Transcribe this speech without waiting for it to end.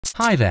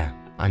Hi there,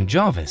 I'm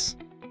Jarvis,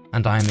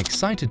 and I am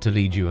excited to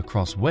lead you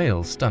across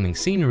Wales' stunning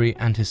scenery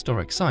and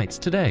historic sites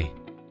today.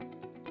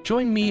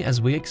 Join me as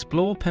we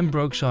explore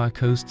Pembrokeshire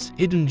coast's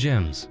hidden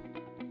gems,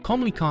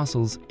 Conwy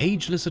Castle's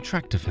ageless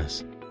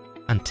attractiveness,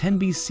 and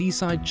Tenby's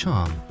seaside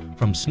charm,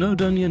 from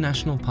Snowdonia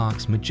National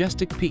Park's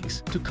majestic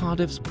peaks to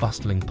Cardiff's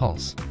bustling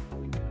pulse.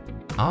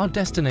 Our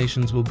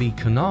destinations will be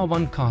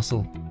Caernarfon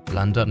Castle,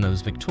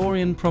 Llandudno's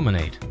Victorian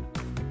Promenade,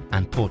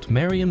 and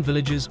Portmeirion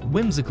Village's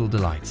whimsical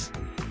delights.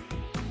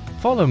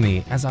 Follow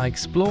me as I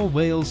explore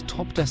Wales'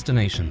 top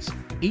destinations,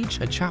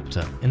 each a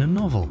chapter in a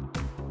novel.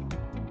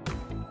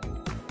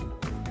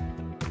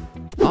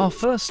 Our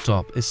first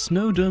stop is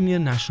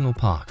Snowdonia National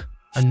Park,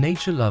 a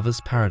nature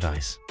lover's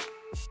paradise.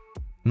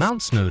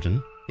 Mount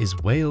Snowdon is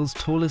Wales'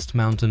 tallest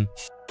mountain,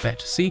 Bet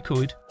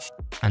Seacoed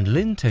and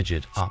Llyn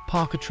Tegid are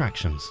park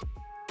attractions.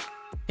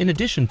 In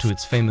addition to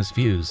its famous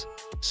views,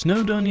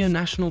 Snowdonia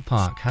National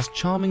Park has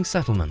charming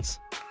settlements,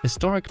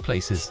 historic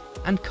places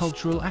and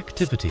cultural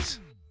activities.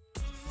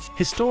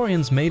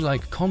 Historians may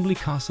like Conwy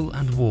Castle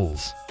and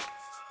walls.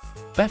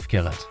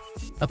 Bethgelert,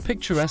 a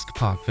picturesque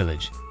park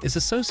village, is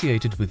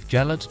associated with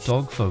Gelert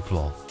dog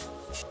folklore.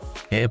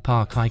 Here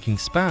park hiking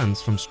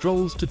spans from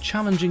strolls to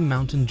challenging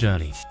mountain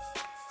journey.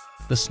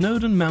 The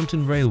Snowdon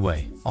Mountain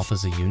Railway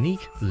offers a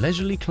unique,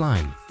 leisurely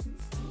climb.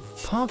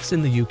 Parks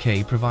in the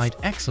UK provide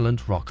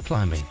excellent rock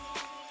climbing.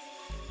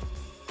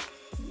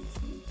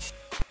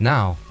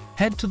 Now,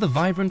 head to the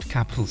vibrant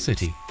capital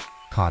city,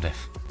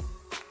 Cardiff.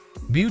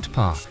 Bute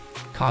Park,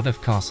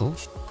 Cardiff Castle,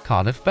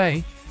 Cardiff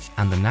Bay,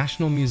 and the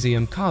National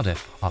Museum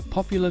Cardiff are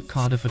popular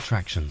Cardiff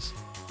attractions.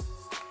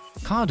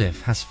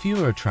 Cardiff has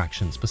fewer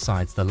attractions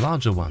besides the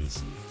larger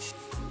ones.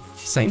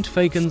 St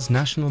Fagan's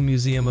National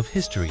Museum of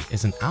History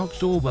is an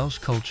outdoor Welsh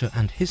culture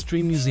and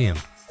history museum.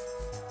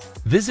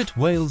 Visit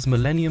Wales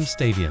Millennium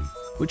Stadium,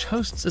 which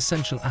hosts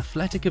essential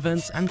athletic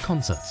events and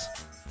concerts.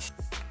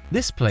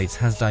 This place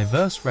has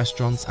diverse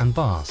restaurants and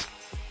bars.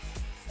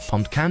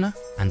 Pontcanna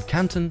and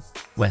Canton,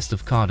 west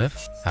of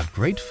Cardiff, have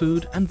great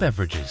food and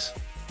beverages.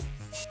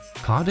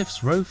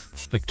 Cardiff's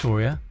Roath,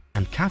 Victoria,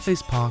 and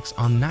Cafes parks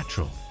are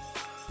natural.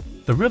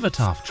 The River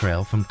Taff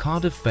Trail from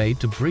Cardiff Bay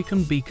to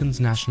Brecon Beacons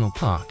National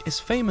Park is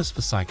famous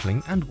for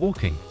cycling and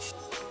walking.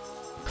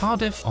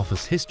 Cardiff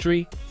offers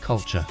history,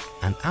 culture,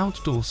 and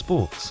outdoor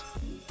sports.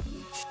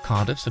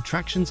 Cardiff's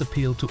attractions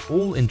appeal to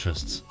all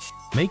interests,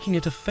 making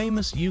it a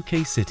famous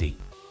UK city.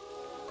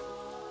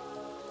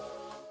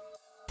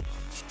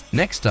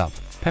 Next up,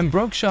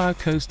 Pembrokeshire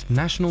Coast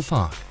National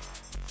Park.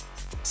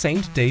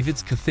 St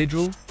David's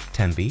Cathedral,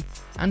 Tenby,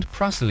 and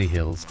Prasley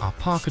Hills are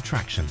park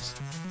attractions.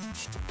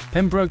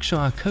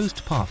 Pembrokeshire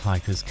coast path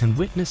hikers can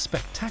witness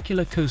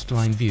spectacular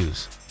coastline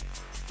views.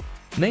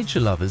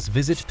 Nature lovers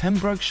visit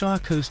Pembrokeshire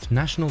Coast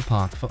National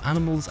Park for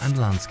animals and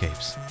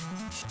landscapes.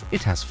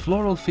 It has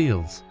floral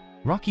fields,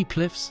 rocky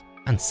cliffs,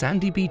 and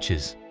sandy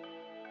beaches.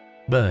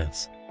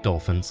 Birds,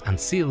 dolphins, and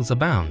seals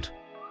abound.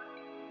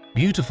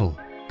 Beautiful,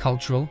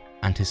 cultural,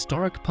 and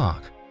historic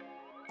park.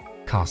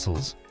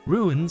 Castles,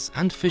 ruins,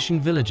 and fishing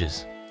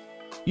villages.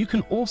 You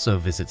can also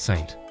visit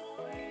St.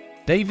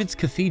 David's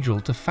Cathedral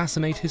to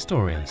fascinate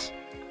historians.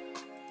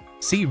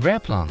 See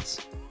rare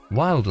plants,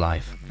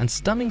 wildlife, and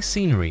stunning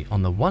scenery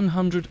on the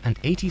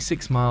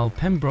 186-mile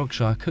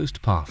Pembrokeshire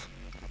Coast Path.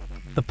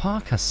 The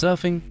park has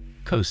surfing,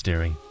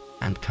 coast-steering,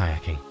 and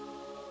kayaking.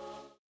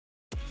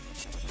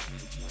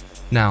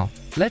 Now,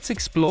 let's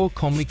explore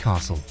Conwy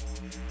Castle,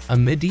 a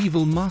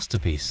medieval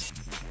masterpiece.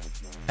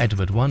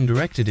 Edward I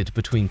directed it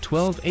between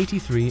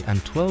 1283 and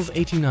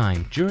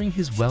 1289 during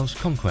his Welsh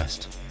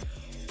conquest.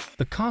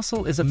 The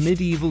castle is a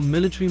medieval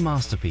military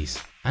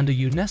masterpiece and a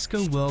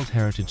UNESCO World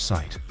Heritage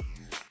Site.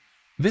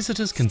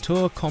 Visitors can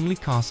tour Conwy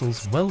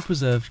Castle's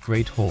well-preserved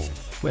Great Hall,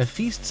 where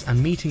feasts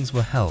and meetings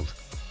were held,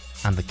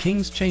 and the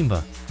King's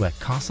Chamber, where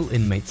castle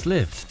inmates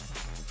lived.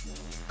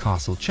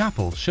 Castle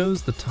Chapel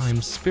shows the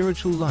time's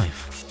spiritual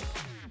life.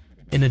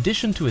 In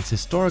addition to its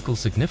historical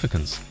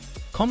significance,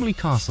 Conwy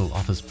Castle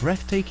offers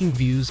breathtaking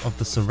views of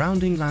the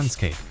surrounding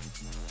landscape.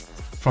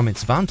 From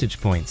its vantage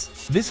points,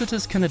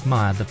 visitors can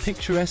admire the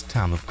picturesque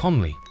town of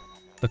Conwy,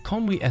 the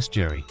Conwy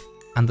Estuary,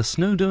 and the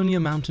Snowdonia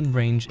mountain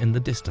range in the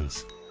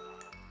distance.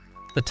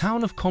 The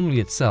town of Conwy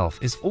itself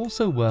is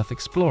also worth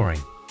exploring,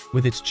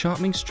 with its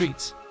charming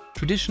streets,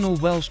 traditional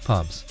Welsh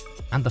pubs,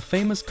 and the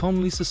famous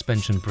Conwy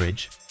Suspension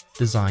Bridge,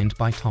 designed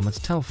by Thomas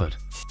Telford.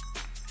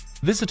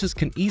 Visitors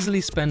can easily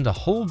spend a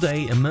whole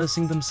day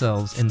immersing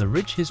themselves in the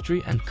rich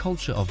history and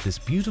culture of this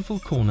beautiful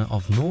corner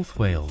of North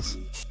Wales.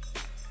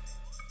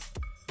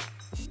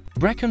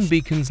 Brecon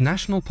Beacons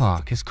National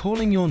Park is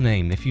calling your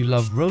name if you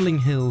love rolling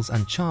hills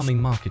and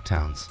charming market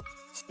towns.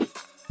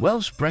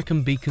 Welsh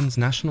Brecon Beacons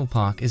National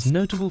Park is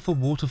notable for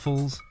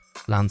waterfalls,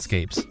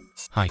 landscapes,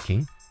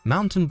 hiking,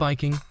 mountain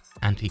biking,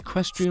 and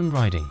equestrian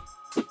riding.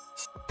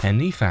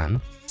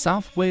 Caernarfon,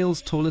 South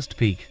Wales' tallest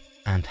peak,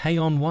 and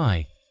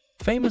Hay-on-Wye,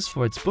 famous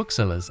for its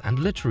booksellers and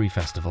literary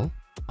festival,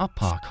 are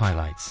park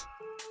highlights.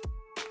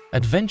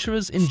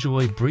 Adventurers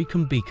enjoy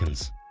Brecon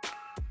Beacons.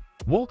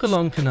 Walk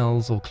along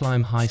canals or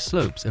climb high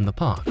slopes in the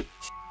park.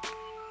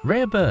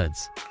 Rare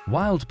birds,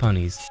 wild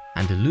ponies,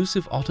 and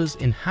elusive otters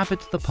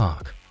inhabit the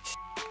park.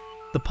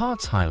 The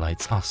park's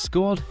highlights are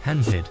Sgwrdd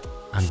Henhyd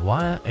and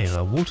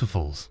Wire-era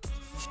waterfalls.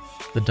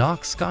 The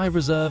Dark Sky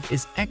Reserve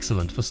is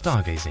excellent for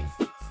stargazing.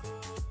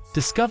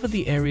 Discover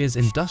the area's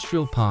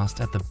industrial past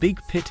at the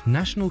Big Pit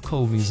National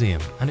Coal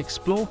Museum and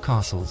explore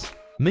castles,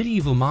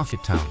 medieval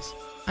market towns,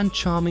 and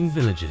charming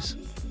villages.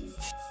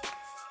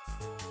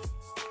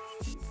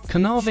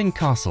 Caernarfon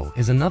Castle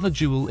is another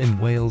jewel in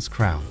Wales'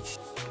 crown.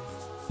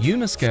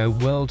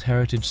 UNESCO World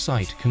Heritage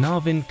Site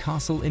Caernarfon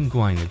Castle in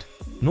Gwynedd,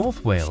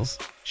 North Wales,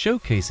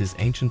 showcases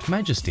ancient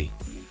majesty.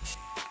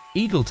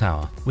 Eagle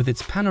Tower, with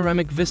its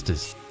panoramic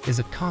vistas, is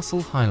a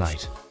castle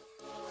highlight.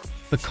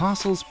 The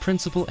castle's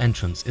principal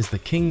entrance is the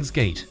King's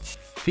Gate,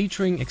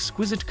 featuring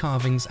exquisite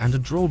carvings and a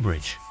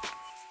drawbridge.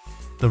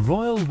 The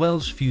Royal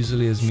Welsh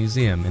Fusiliers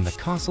Museum in the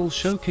castle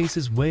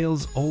showcases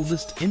Wales'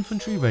 oldest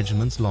infantry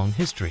regiment's long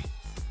history.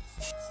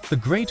 The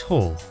Great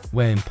Hall,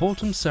 where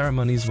important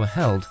ceremonies were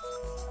held,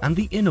 and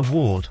the Inner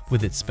Ward,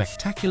 with its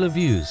spectacular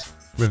views,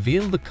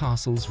 reveal the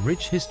castle's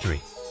rich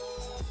history.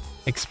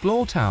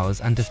 Explore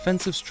towers and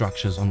defensive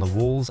structures on the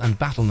walls and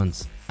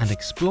battlements, and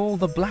explore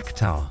the Black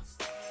Tower,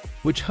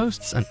 which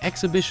hosts an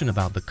exhibition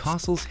about the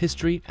castle's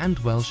history and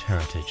Welsh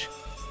heritage.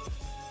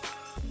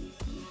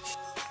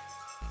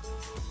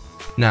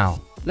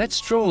 Now, let's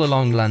stroll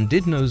along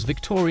Llandudno's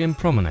Victorian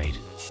Promenade.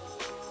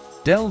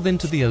 Delve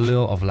into the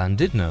allure of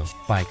Llandudno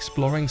by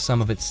exploring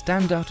some of its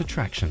standout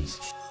attractions.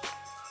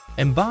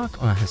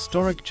 Embark on a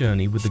historic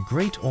journey with the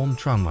Great Orme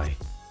Tramway,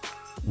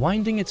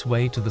 winding its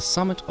way to the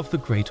summit of the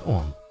Great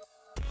Orme,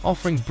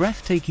 offering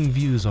breathtaking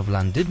views of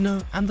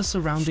Llandudno and the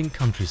surrounding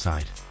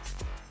countryside.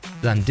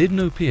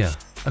 Llandudno Pier,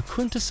 a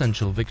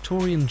quintessential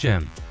Victorian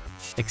gem,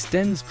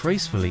 extends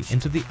gracefully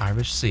into the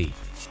Irish Sea,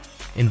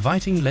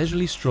 inviting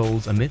leisurely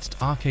strolls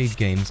amidst arcade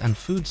games and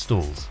food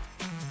stalls.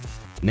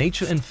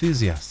 Nature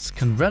enthusiasts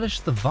can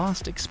relish the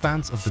vast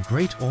expanse of the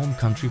Great Orme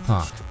Country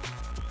Park,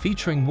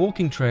 featuring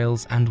walking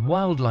trails and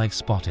wildlife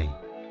spotting,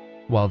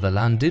 while the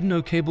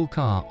Llandudno cable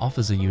car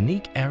offers a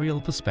unique aerial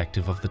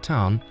perspective of the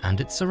town and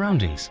its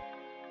surroundings.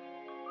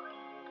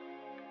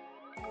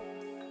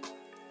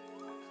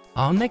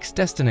 Our next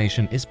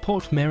destination is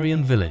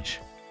Portmeirion Village.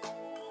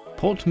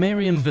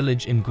 Portmeirion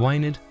Village in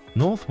Gwynedd,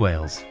 North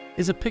Wales,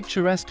 is a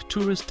picturesque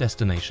tourist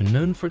destination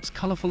known for its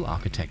colourful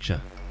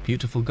architecture,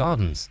 beautiful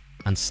gardens,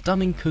 and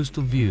stunning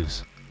coastal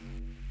views.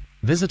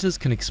 Visitors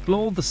can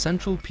explore the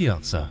central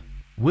piazza,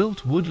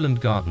 Wilt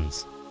Woodland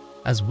Gardens,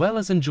 as well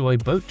as enjoy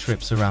boat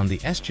trips around the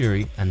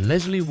estuary and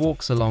leisurely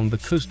walks along the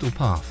coastal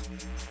path.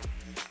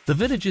 The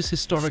village's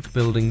historic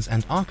buildings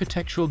and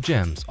architectural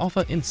gems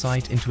offer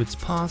insight into its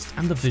past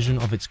and the vision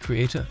of its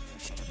creator,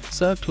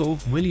 Sir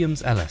Claude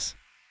Williams-Ellis.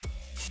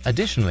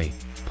 Additionally,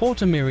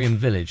 Portmeirion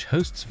Village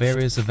hosts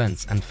various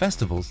events and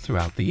festivals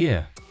throughout the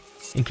year,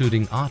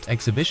 including art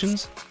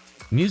exhibitions,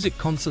 music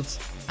concerts,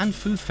 and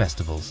food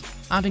festivals,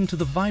 adding to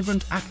the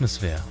vibrant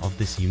atmosphere of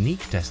this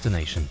unique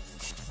destination.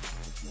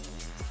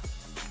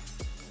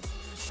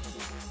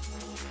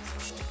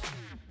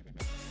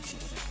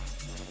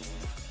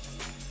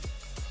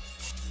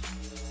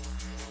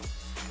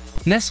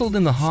 Nestled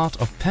in the heart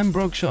of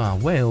Pembrokeshire,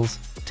 Wales,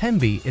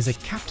 Tenby is a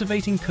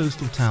captivating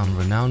coastal town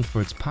renowned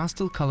for its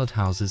pastel-coloured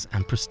houses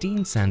and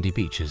pristine sandy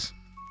beaches.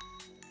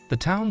 The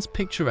town's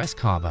picturesque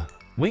harbour,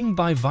 winged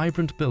by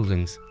vibrant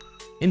buildings,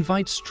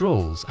 invites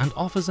strolls and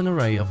offers an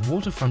array of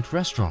waterfront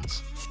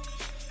restaurants.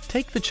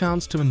 Take the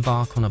chance to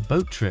embark on a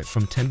boat trip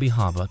from Tenby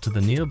Harbour to the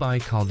nearby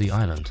Cardiff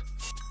Island.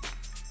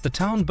 The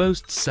town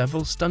boasts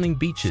several stunning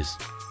beaches,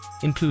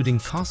 including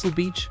Castle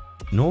Beach,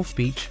 North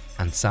Beach,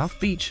 and South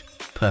Beach,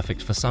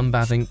 perfect for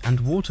sunbathing and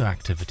water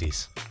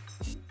activities.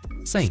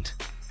 St.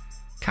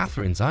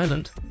 Catherine's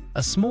Island,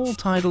 a small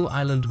tidal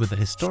island with a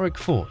historic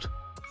fort,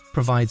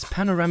 provides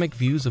panoramic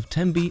views of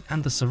Tenby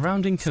and the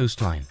surrounding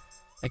coastline,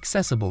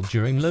 accessible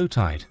during low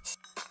tide.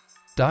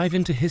 Dive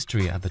into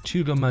history at the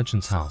Tudor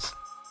Merchant's House,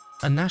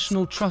 a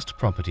National Trust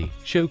property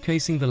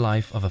showcasing the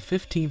life of a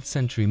 15th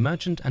century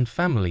merchant and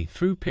family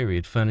through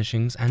period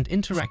furnishings and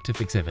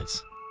interactive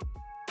exhibits.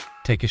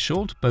 Take a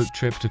short boat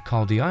trip to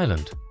Cardiff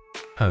Island,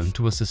 home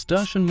to a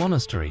Cistercian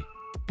monastery,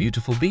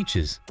 beautiful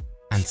beaches,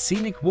 and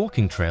scenic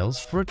walking trails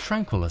for a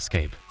tranquil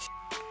escape.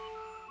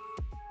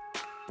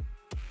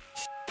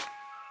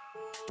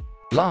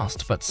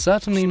 Last but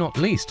certainly not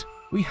least,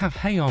 we have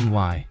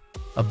Hay-on-Wye,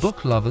 a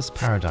book lover's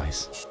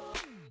paradise.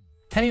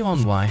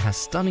 Hay-on-Wye has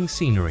stunning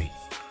scenery,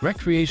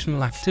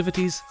 recreational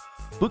activities,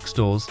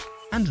 bookstores,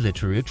 and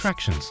literary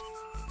attractions.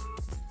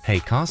 Hay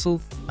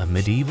Castle, a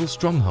medieval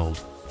stronghold,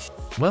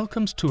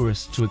 welcomes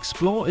tourists to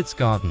explore its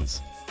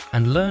gardens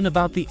and learn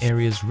about the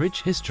area's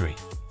rich history.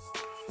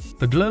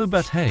 The Globe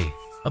at Hay,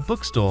 a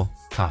bookstore,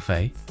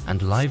 cafe,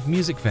 and live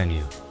music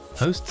venue,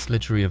 hosts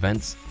literary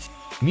events,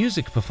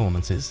 music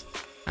performances,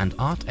 and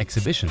art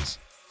exhibitions.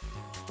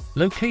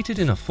 Located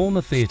in a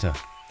former theatre,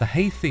 the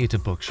Hay Theatre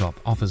Bookshop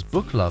offers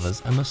book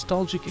lovers a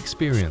nostalgic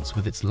experience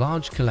with its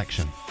large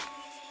collection.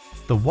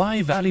 The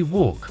Wye Valley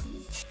Walk,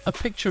 a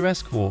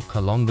picturesque walk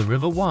along the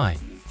River Wye,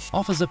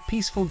 offers a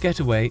peaceful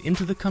getaway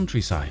into the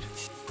countryside.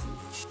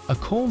 A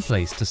calm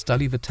place to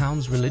study the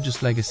town's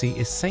religious legacy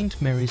is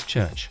St. Mary's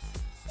Church,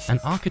 an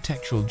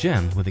architectural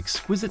gem with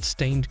exquisite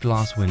stained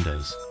glass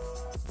windows.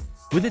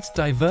 With its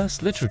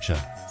diverse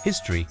literature,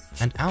 history,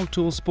 and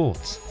outdoor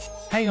sports,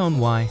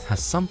 Hay-on-Wye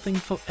has something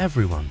for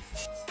everyone.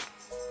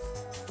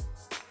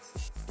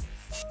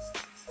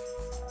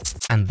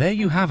 And there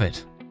you have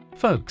it,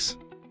 folks.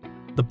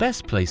 The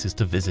best places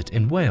to visit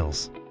in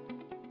Wales.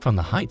 From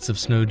the heights of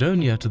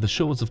Snowdonia to the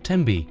shores of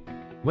Tenby,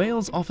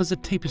 Wales offers a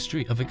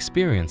tapestry of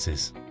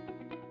experiences.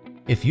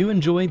 If you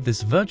enjoyed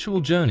this virtual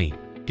journey,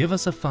 give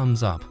us a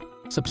thumbs up,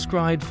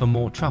 subscribe for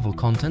more travel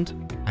content,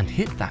 and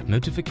hit that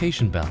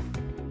notification bell.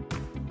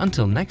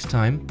 Until next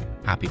time,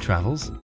 happy travels!